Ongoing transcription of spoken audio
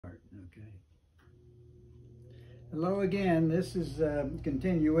Hello again. This is a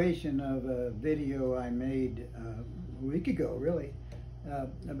continuation of a video I made a week ago, really,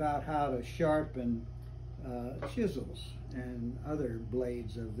 about how to sharpen chisels and other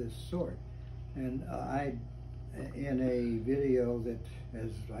blades of this sort. And in a video that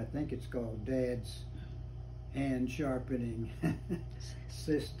I think it's called Dad's Hand Sharpening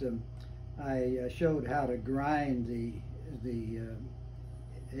System, I showed how to grind the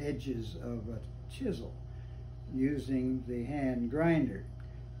edges of a chisel using the hand grinder.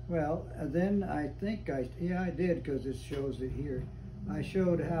 Well, then I think I did, because it shows it here. I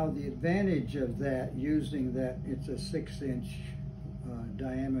showed how the advantage of that, using that, it's a 6-inch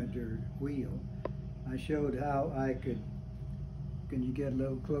diameter wheel. I showed how I could, can you get a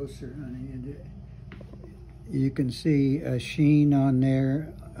little closer, honey? You can see a sheen on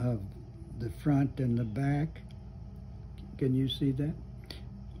there of the front and the back. Can you see that?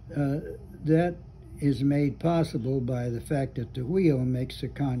 That is made possible by the fact that the wheel makes a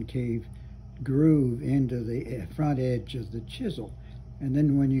concave groove into the front edge of the chisel. And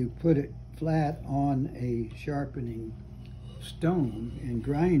then when you put it flat on a sharpening stone and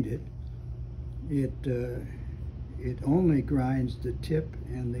grind it, it only grinds the tip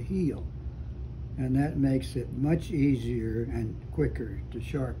and the heel. And that makes it much easier and quicker to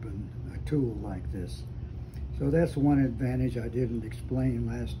sharpen a tool like this. So that's one advantage I didn't explain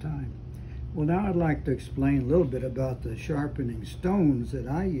last time. Well, now I'd like to explain a little bit about the sharpening stones that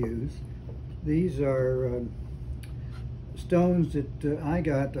I use. These are stones that I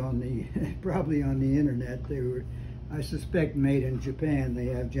got on the probably on the internet. They were, I suspect, made in Japan. They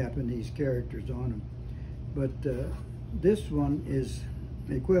have Japanese characters on them. But this one is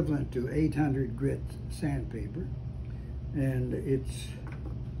equivalent to 800 grit sandpaper, and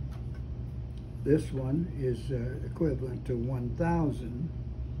this one is equivalent to 1,000.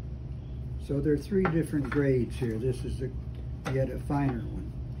 So there are 3 different grades here. This is yet a finer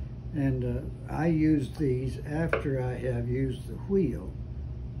one. And I use these after I have used the wheel.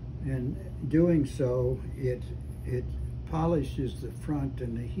 And doing so, it polishes the front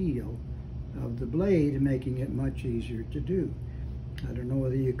and the heel of the blade, making it much easier to do. I don't know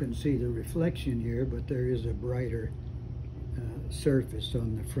whether you can see the reflection here, but there is a brighter surface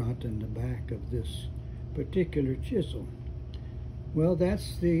on the front and the back of this particular chisel. Well,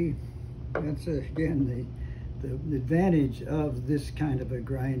 that's again the advantage of this kind of a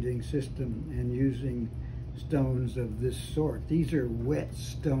grinding system and using stones of this sort. These are wet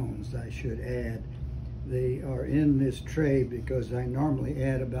stones, I should add. They are in this tray because I normally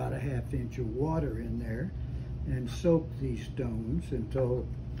add about a ½ inch of water in there and soak these stones until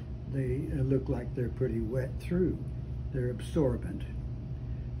they look like they're pretty wet through. They're absorbent.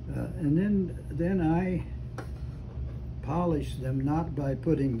 And then I polish them, not by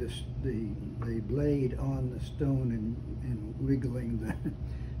putting the blade on the stone and wiggling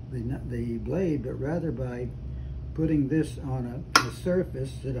the blade, but rather by putting this on a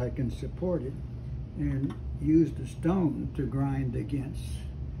surface that I can support it and use the stone to grind against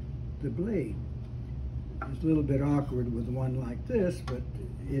the blade. It's a little bit awkward with one like this, but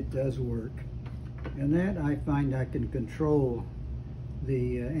it does work. And that I find I can control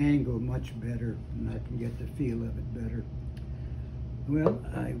the angle much better, and I can get the feel of it better. Well,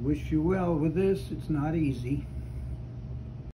 I wish you well with this. It's not easy.